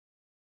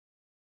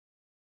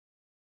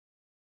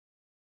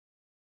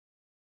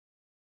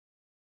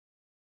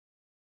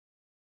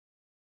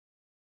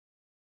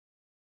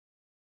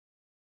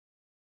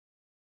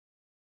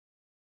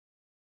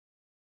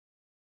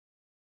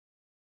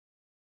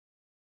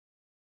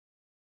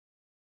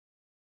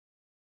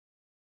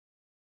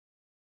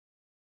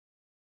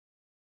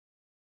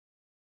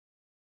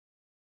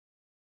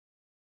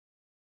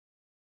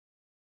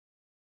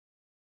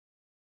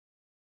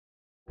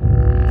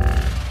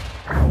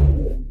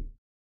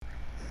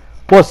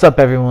What's up,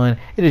 everyone?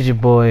 It is your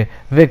boy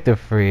Victor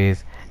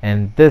Freeze,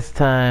 and this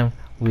time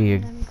we are.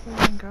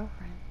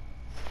 Girlfriend.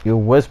 You're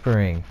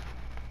whispering.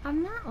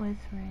 I'm not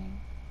whispering.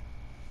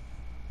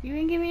 You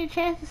didn't give me a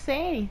chance to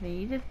say anything.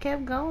 You just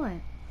kept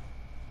going.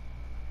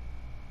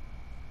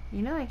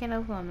 You know I can't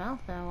open my mouth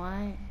that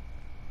wide.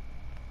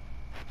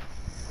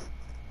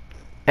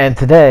 And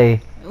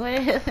today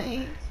What?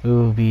 we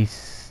will be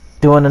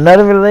doing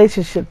another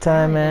relationship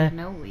time, man.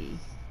 No we,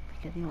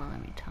 because you won't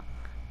let me talk.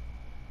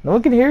 No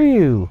one can hear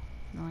you.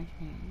 No, I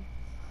can't.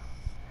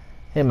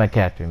 Hit my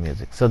capture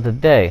music. So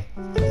today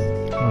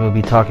we'll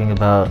be talking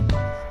about.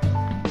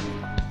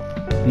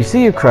 You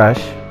see your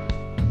crush.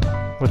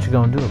 What you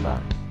gonna do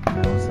about it? You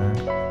know what I'm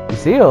saying? You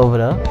see her over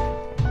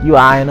there. You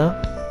eyeing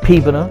her,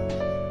 peeping her.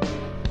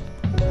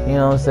 You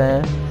know what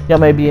I'm saying? Y'all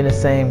may be in the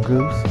same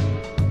groups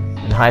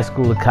in high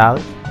school or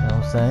college. You know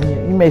what I'm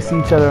saying? You may see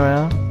each other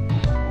around.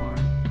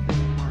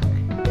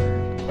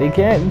 They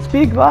can't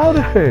speak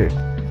louder.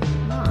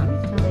 No, I'm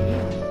just telling you.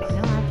 You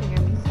don't have to hear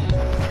me.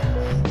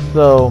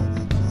 So,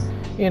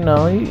 you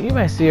know, you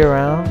might see her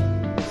around.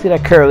 See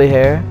that curly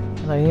hair.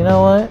 Like, you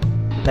know what?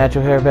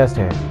 Natural hair, best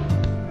hair.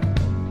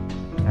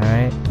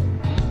 Alright?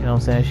 You know what I'm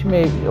saying? She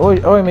may, or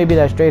it may be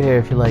that straight hair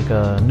if you like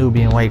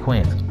Nubian white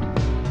queens. You know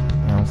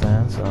what I'm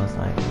saying? So it's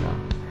like, you know,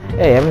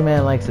 hey, every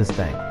man likes his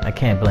thing. I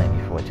can't blame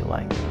you for what you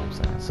like. You know what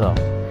I'm saying? So,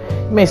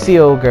 you may see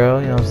an old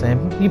girl, you know what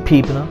I'm saying? You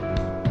peeping her.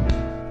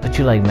 But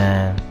you like,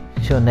 man,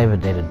 she'll never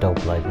date a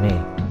dope like me.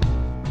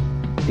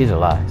 These are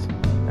lies.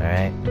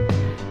 Alright?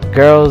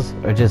 Girls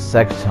are just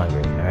sex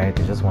hungry. Alright?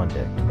 They just want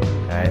dick.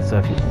 Alright? So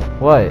if you,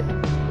 what?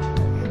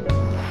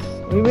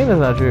 What do you mean that's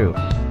not true?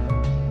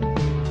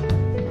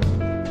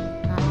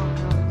 Not all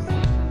girls are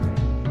sex hungry.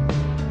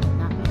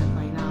 Not because,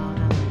 like, not all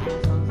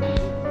girls are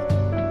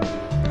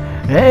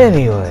assholes.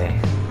 Anyway.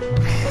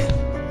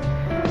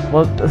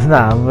 Well,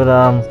 nah, but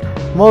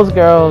most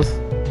girls,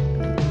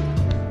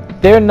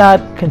 they're not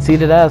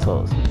conceited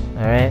assholes.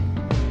 Alright?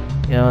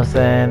 You know what I'm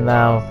saying?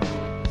 Now,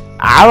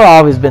 I've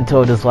always been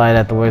told this lie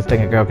that the worst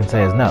thing a girl can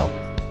say is no.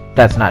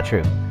 That's not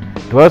true.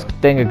 The worst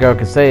thing a girl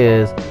can say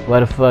is, why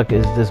the fuck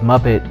is this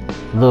Muppet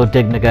little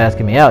dick nigga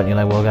asking me out? And you're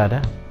like, well,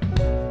 goddamn.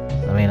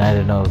 I mean, I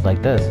didn't know it was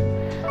like this.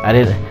 I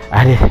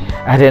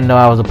didn't know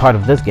I was a part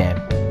of this game.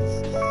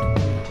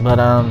 But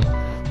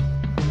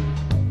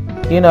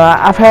you know,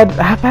 I've had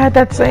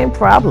that same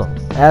problem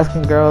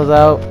asking girls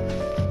out.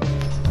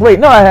 Wait,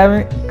 no, I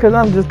haven't, because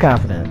I'm just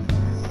confident.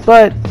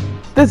 But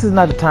this is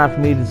not the time for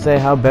me to say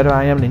how better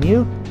I am than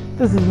you.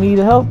 This is me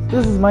to help.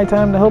 This is my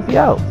time to help you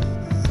out.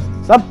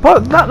 Stop.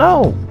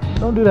 No,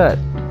 don't do that.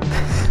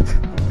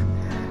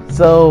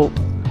 So,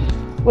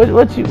 what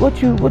you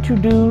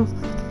do?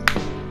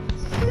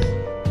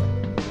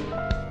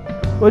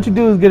 What you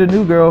do is get a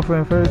new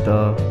girlfriend first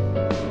off.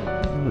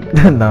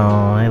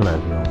 No, I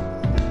love you.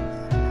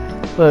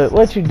 But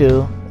what you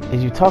do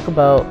is you talk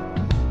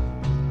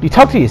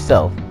to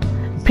yourself.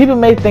 People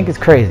may think it's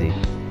crazy.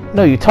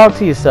 No, you talk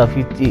to yourself.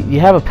 You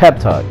have a pep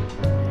talk,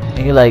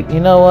 and you're like, you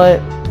know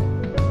what?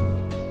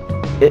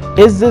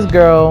 Is this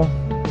girl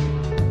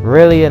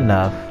really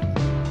enough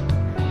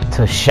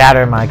to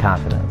shatter my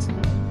confidence?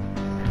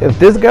 If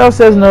this girl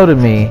says no to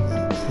me,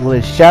 will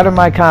it shatter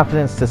my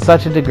confidence to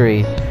such a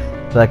degree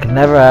that I can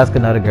never ask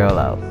another girl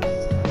out?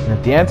 And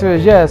if the answer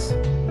is yes,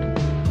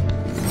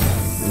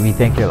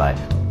 rethink your life.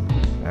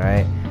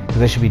 Alright? Because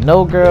there should be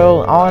no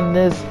girl on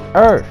this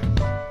earth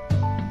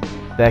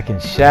that can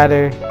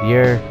shatter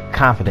your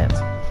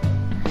confidence.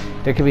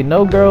 There can be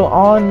no girl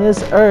on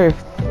this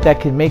earth that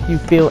can make you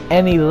feel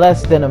any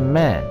less than a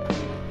man.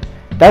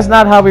 That's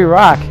not how we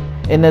rock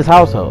in this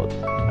household.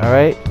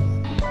 Alright?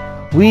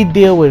 We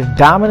deal with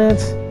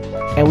dominance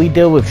and we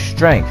deal with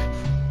strength.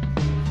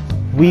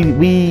 We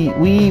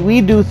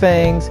do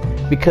things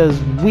because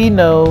we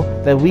know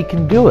that we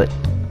can do it.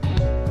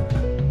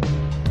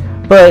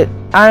 But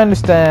I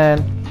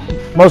understand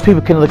most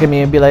people can look at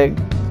me and be like,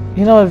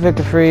 you know what,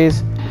 Victor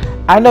Freeze,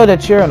 I know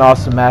that you're an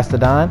awesome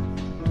mastodon,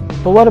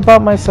 but what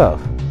about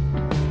myself?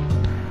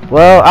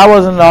 Well, I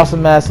wasn't an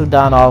awesome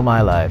mastodon all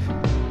my life.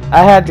 I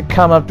had to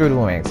come up through the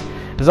ranks.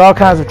 There's all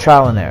kinds of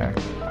trial and error.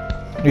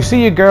 You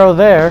see your girl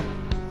there.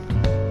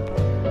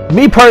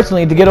 Me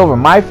personally, to get over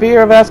my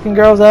fear of asking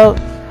girls out,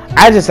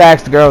 I just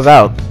asked girls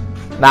out.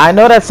 Now I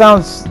know that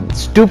sounds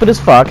stupid as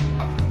fuck,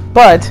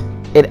 but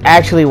it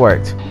actually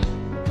worked.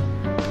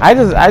 I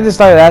just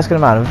started asking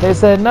them out. If they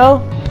said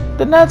no,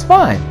 then that's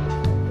fine.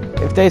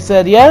 If they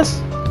said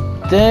yes,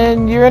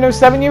 then you're in a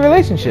 7-year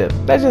relationship.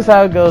 That's just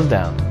how it goes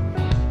down.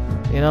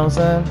 You know what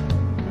I'm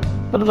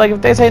saying? But like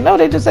if they say no,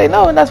 they just say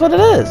no, and that's what it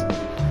is.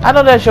 I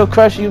know that she'll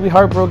crush you, you'll be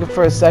heartbroken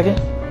for a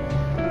second.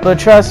 But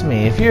trust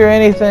me, if you're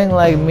anything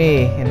like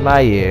me in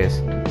my years,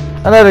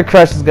 another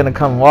crush is gonna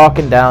come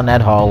walking down that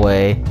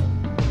hallway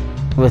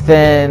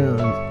within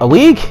a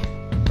week.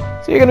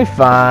 So you're gonna be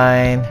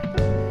fine.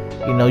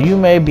 You know, you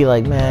may be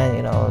like, man,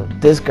 you know,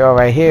 this girl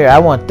right here, I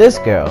want this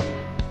girl.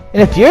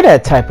 And if you're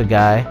that type of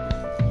guy,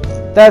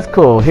 that's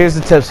cool. Here's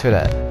the tips for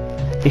that.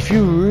 If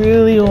you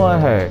really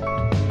want her,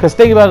 because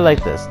think about it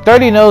like this.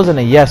 30 no's and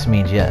a yes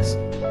means yes.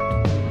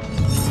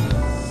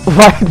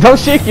 Like, don't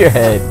shake your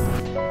head.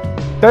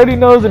 30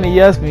 no's and a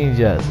yes means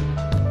yes.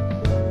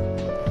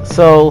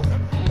 So,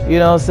 you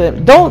know what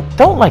I'm saying?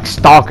 Don't like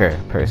stalk her,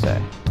 per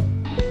se.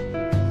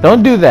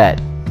 Don't do that.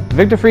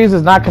 Victor Freeze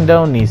does not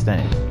condone these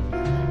things.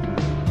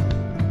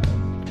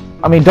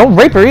 I mean, don't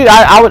rape her either.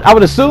 I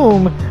would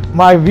assume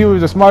my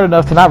viewers are smart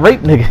enough to not rape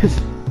niggas.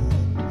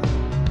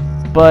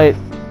 But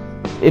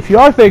if you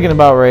are thinking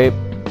about rape,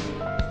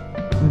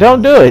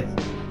 don't do it.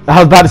 I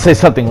was about to say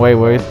something way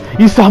worse.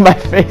 You saw my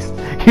face.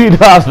 You know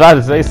I was about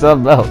to say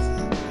something else.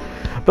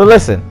 But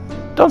listen,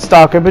 don't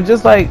stalk her, but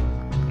just like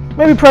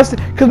maybe press it,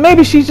 because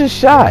maybe she's just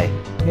shy.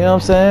 You know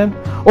what I'm saying?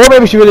 Or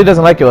maybe she really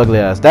doesn't like your ugly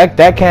ass.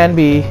 That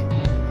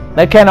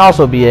can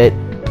also be it.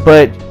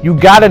 But you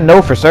gotta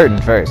know for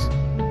certain first.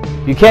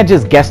 You can't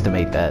just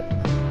guesstimate that.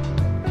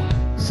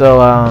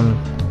 So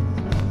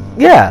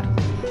yeah.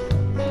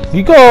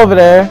 You go over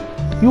there,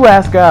 you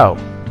ask her out,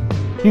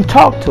 you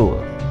talk to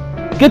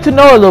her, get to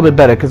know her a little bit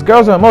better, because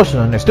girls are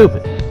emotional and they're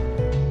stupid.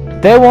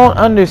 They won't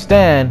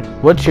understand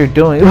what you're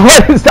doing.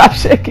 Stop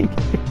shaking.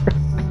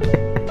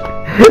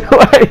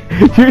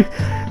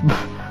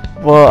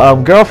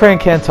 Well, girlfriend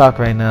can't talk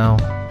right now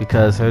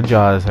because her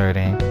jaw is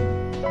hurting,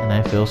 and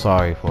I feel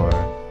sorry for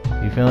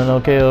her. You feeling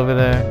okay over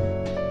there?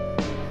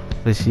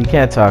 But she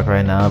can't talk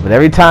right now. But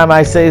every time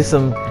I say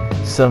some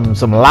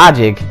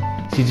logic,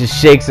 she just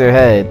shakes her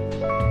head.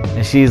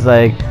 And she's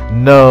like,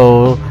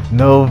 no,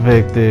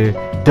 Victor,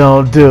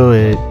 don't do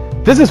it.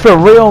 This is for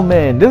real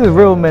men. This is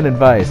real men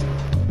advice.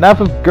 Not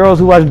for girls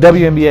who watch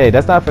WNBA.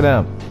 That's not for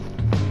them.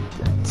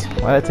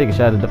 Why did I take a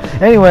shot at them?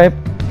 Anyway,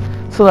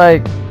 so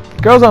like,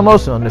 girls are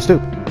emotional and they're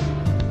stupid.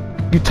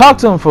 You talk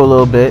to them for a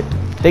little bit,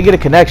 they get a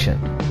connection.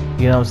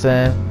 You know what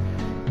I'm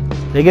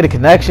saying? They get a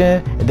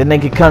connection, and then they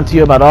can come to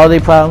you about all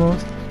their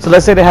problems. So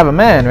let's say they have a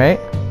man, right?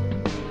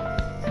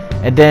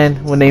 And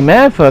then when they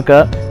man fuck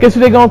up, guess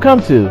who they gonna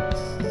come to?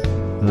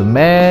 The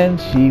man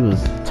she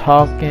was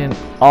talking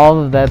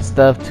all of that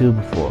stuff to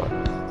before.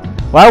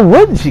 Why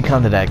wouldn't she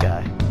come to that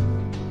guy?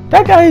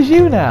 That guy is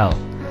you now.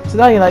 So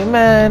now you're like,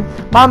 man,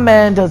 my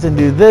man doesn't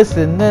do this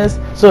and this.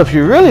 So if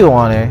you really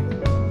want her,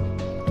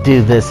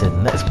 do this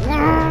and this.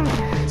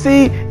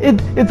 See,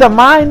 it's a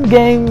mind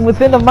game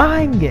within a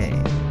mind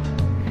game.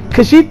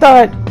 Cause she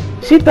thought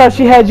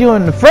she had you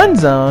in the friend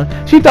zone.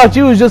 She thought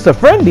you was just a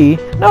friendie.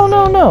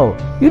 No.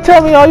 You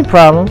tell me all your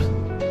problems.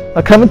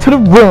 I'll come into the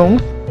room.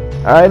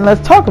 Alright, and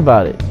let's talk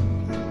about it.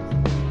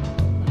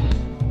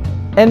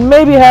 And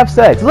maybe have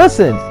sex.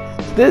 Listen,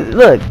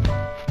 look.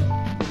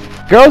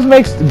 Guys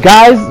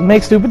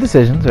make stupid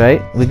decisions,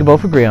 right? We can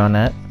both agree on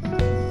that.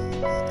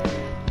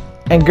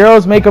 And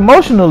girls make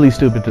emotionally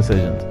stupid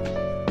decisions.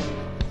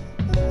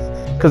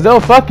 Because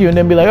they'll fuck you and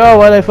then be like, oh,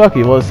 why'd I fuck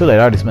you? Well, it's too late.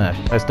 I already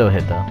smashed. I still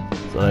hit though.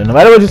 So no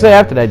matter what you say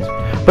after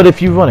that, but if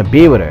you want to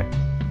be with her.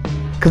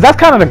 Because that's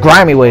kind of the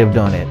grimy way of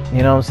doing it.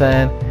 You know what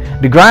I'm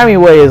saying? The grimy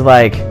way is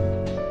like,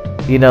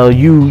 you know,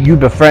 you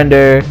befriend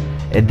her,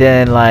 and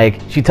then like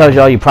she tells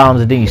you all your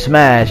problems, and then you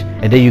smash,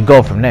 and then you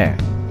go from there.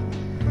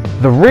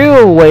 The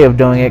real way of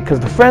doing it, because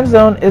the friend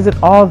zone isn't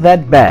all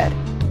that bad.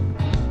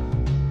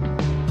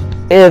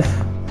 If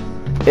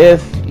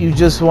you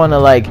just want to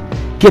like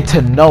get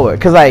to know her,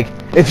 because like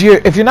if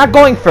you're not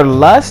going for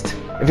lust,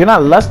 if you're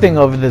not lusting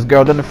over this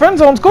girl, then the friend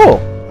zone's cool.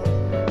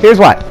 Here's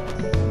why.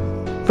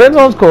 Friend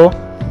zone's cool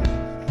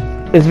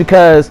is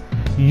because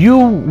you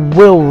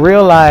will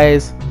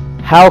realize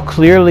how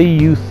clearly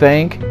you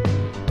think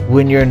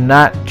when you're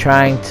not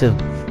trying to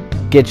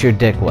get your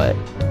dick wet.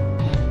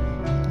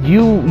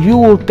 You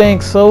will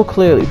think so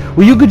clearly.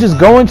 Well, you could just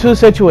go into a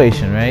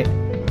situation, right,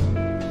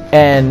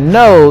 and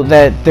know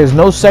that there's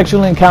no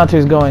sexual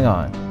encounters going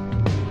on.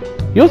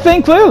 You'll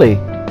think clearly,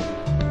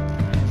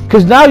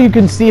 because now you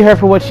can see her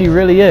for what she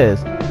really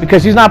is,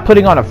 because she's not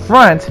putting on a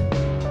front,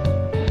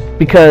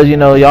 because you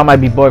know y'all might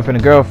be boyfriend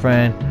and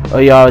girlfriend,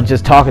 or y'all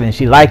just talking and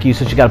she like you,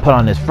 so she got to put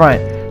on this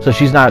front. So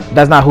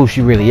that's not who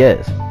she really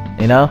is,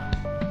 you know.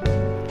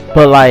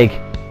 But like,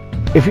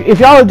 if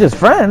y'all are just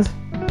friends,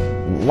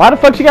 why the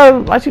fuck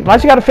why she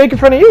gotta fake in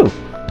front of you?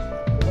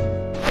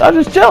 Y'all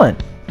just chilling.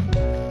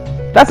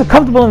 That's a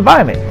comfortable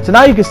environment. So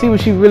now you can see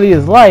what she really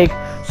is like.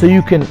 So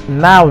you can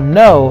now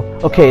know,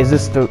 okay,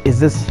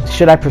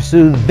 should I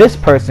pursue this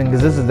person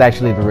because this is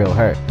actually the real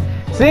her?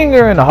 Seeing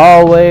her in the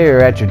hallway or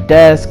at your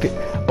desk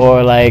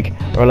or like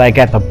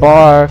at the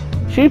bar,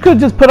 she could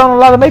just put on a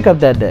lot of makeup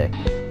that day.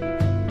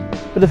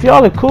 But if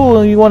y'all are cool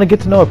and you want to get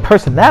to know her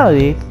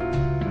personality,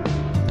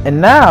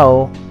 and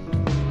now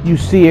you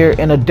see her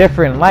in a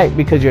different light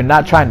because you're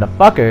not trying to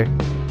fuck her,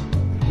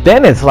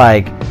 then it's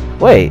like,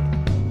 wait,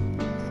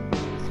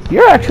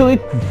 you're actually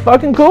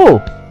fucking cool.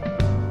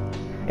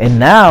 And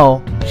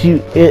now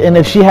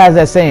if she has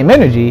that same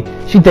energy,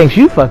 she thinks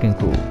you fucking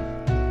cool.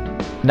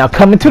 Now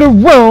come into the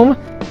room.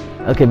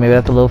 Okay, maybe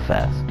that's a little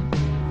fast,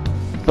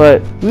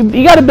 but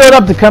you got to build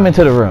up to come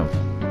into the room.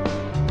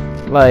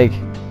 Like,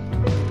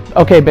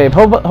 okay, babe,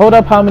 hold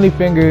up how many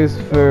fingers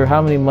for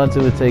how many months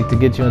it would take to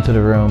get you into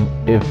the room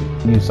if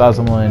you saw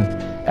someone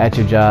at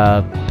your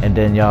job and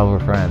then y'all were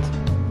friends.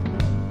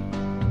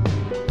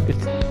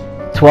 It's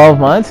 12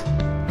 months?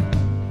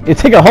 It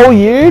take a whole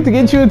year to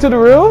get you into the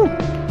room?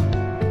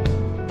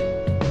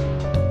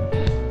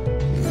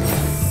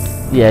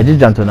 Yeah, just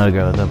jump to another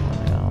girl at that point.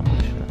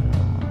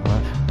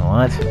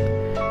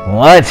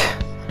 What?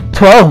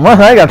 12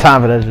 months? I ain't got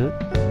time for that shit.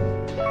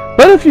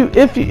 But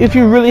if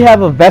you really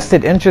have a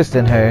vested interest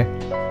in her,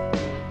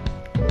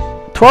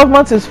 12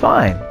 months is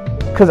fine.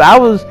 Cause I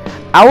was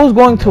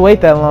going to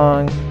wait that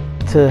long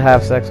to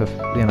have sex with,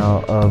 you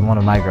know, one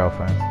of my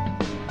girlfriends.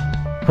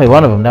 Wait,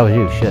 one of them, that was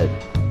you, shit.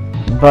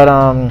 But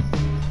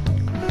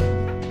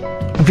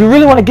if you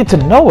really want to get to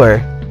know her,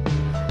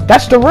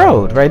 that's the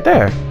road right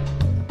there.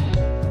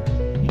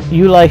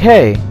 You like,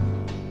 hey,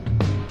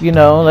 you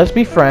know, let's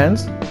be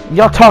friends.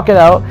 Y'all talk it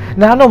out.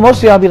 Now I know most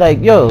of y'all be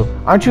like, yo,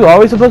 aren't you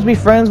always supposed to be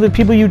friends with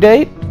people you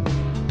date?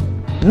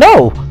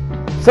 No.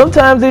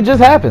 Sometimes it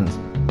just happens.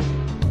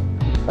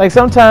 Like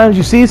sometimes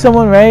you see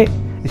someone, right?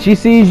 And she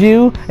sees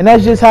you, and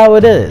that's just how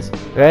it is,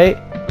 right?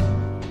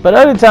 But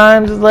other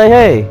times it's like,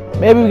 hey,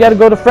 maybe we gotta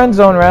go the friend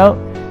zone route.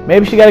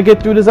 Maybe she gotta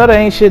get through this other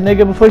ain't shit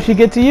nigga before she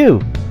get to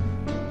you.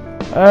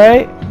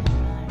 Alright?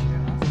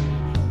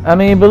 I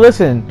mean, but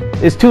listen,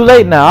 it's too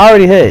late now. I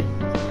already hit.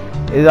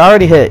 It's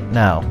already hit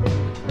now.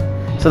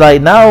 So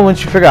like now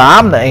once you figure out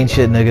I'm the ain't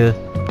shit nigga,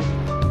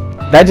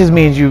 that just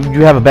means you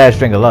have a bad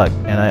string of luck,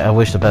 and I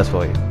wish the best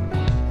for you.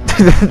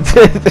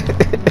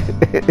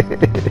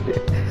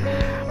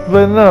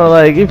 But no,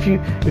 like if you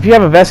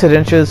have a vested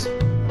interest,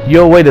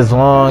 you'll wait as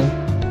long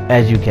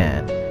as you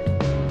can.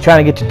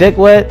 Trying to get your dick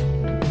wet?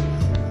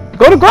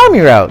 Go the grimy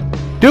route.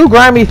 Do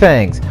grimy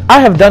things. I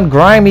have done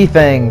grimy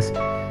things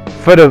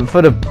for the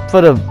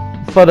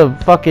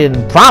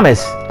fucking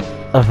promise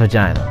of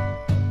vagina.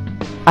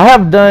 I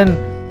have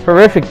done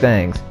horrific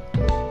things.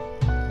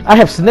 I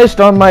have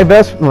snitched on my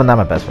best, well, not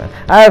my best friend.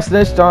 I have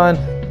snitched on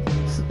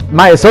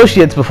my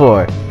associates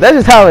before. That's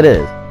just how it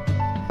is.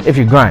 If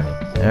you're grimy,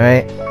 all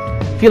right.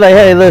 If you're like,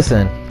 hey,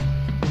 listen,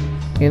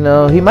 you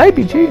know, he might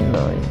be cheating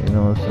on you. You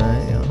know what I'm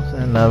saying? You know what I'm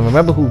saying? Now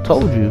remember who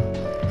told you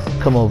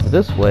come over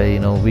this way. You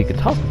know, we could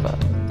talk about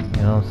it.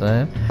 You know what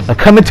I'm saying? Now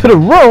come into the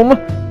room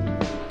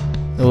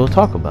and we'll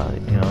talk about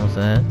it. You know what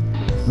I'm saying?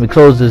 Let me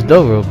close this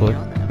door real quick.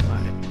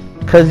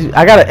 Because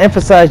I gotta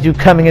emphasize you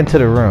coming into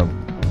the room,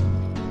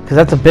 because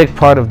that's a big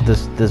part of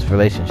this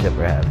relationship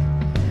we're having.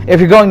 If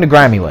you're going the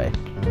grimy way,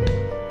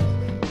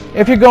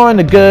 if you're going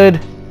the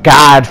good,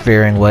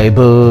 God-fearing way,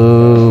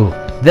 boo,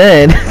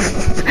 then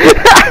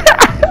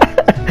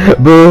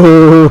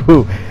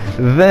boo,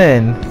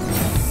 then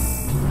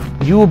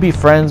you will be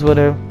friends with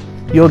her.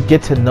 You'll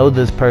get to know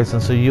this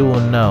person, so you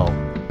will know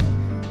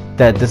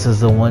that this is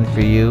the one for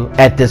you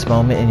at this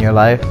moment in your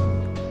life.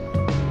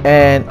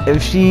 And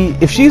if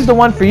she's the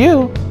one for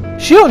you,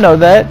 she'll know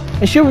that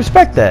and she'll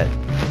respect that.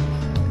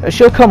 And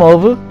she'll come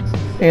over,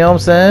 you know what I'm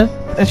saying?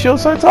 And she'll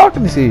start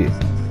talking to you.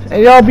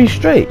 And y'all be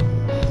straight.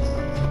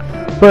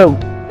 But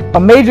a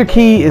major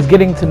key is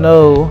getting to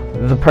know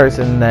the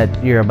person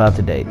that you're about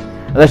to date.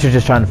 Unless you're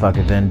just trying to fuck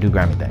her, then do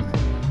grimy things.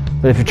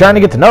 But if you're trying to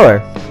get to know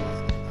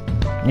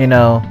her, you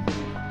know,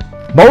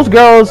 most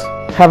girls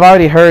have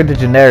already heard the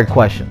generic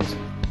questions.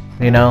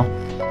 You know?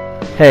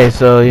 Hey,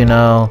 so, you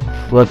know,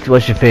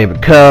 what's your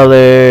favorite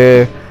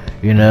color?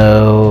 You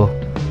know,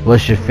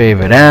 what's your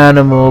favorite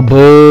animal?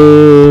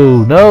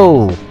 Boo!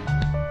 No!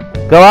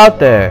 Go out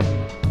there.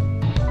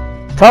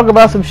 Talk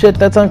about some shit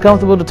that's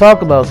uncomfortable to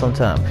talk about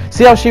sometimes.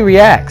 See how she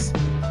reacts.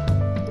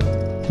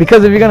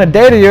 Because if you're gonna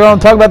date her, you're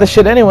gonna talk about this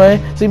shit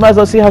anyway, so you might as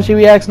well see how she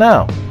reacts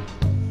now.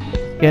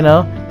 You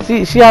know?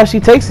 See how she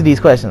takes to these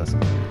questions.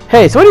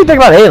 Hey, so what do you think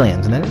about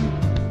aliens, nigga?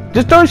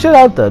 Just throw shit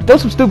out there. Throw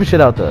some stupid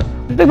shit out there.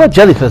 What do you think about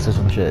jellyfish or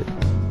some shit?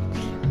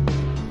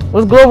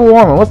 What's global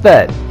warming? What's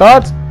that?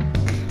 Thoughts?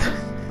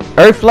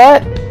 Earth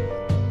flat?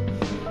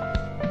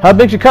 How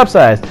big's your cup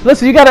size?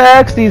 Listen, you gotta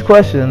ask these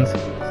questions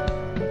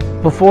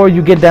before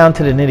you get down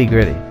to the nitty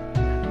gritty.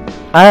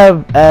 I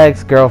have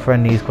asked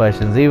girlfriend these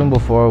questions even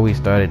before we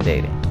started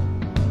dating.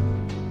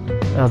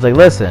 I was like,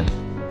 listen,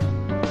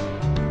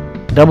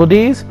 double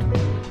D's?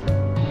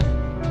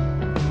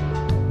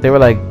 They were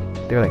like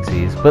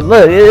C's. But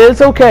look,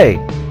 it's okay.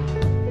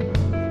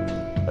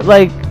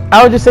 Like,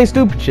 I would just say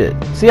stupid shit.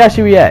 See how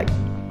she react.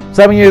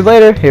 7 years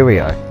later, here we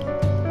are.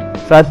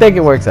 So I think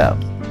it works out.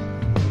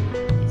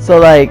 So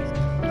like,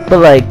 but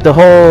like the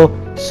whole,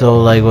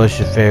 so like, what's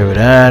your favorite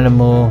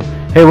animal?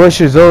 Hey, what's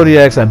your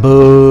zodiac sign?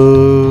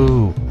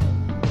 Boo.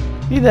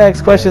 You need to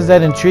ask questions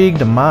that intrigue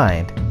the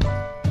mind.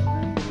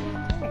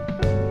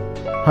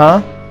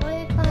 Huh?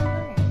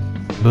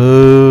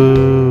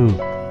 Boo.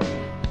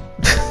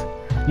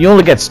 You don't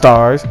look at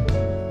stars.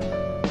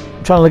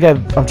 I'm trying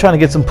to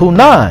get some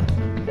Punan.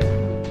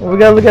 What we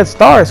gotta look at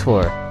stars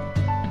for?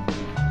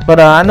 But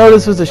I know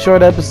this was a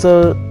short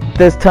episode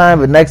this time,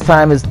 but next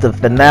time is the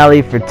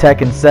finale for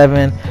Tekken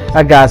 7.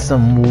 I got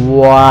some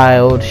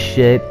wild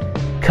shit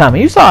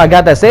coming. You saw I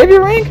got that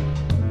savior ring?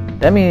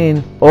 That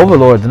means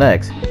Overlord's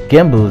next.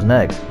 Gimbu's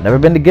next. Never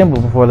been to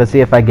Gimbu before. Let's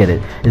see if I get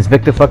it. It's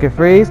Victor fucking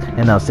Freeze,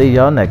 and I'll see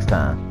y'all next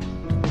time.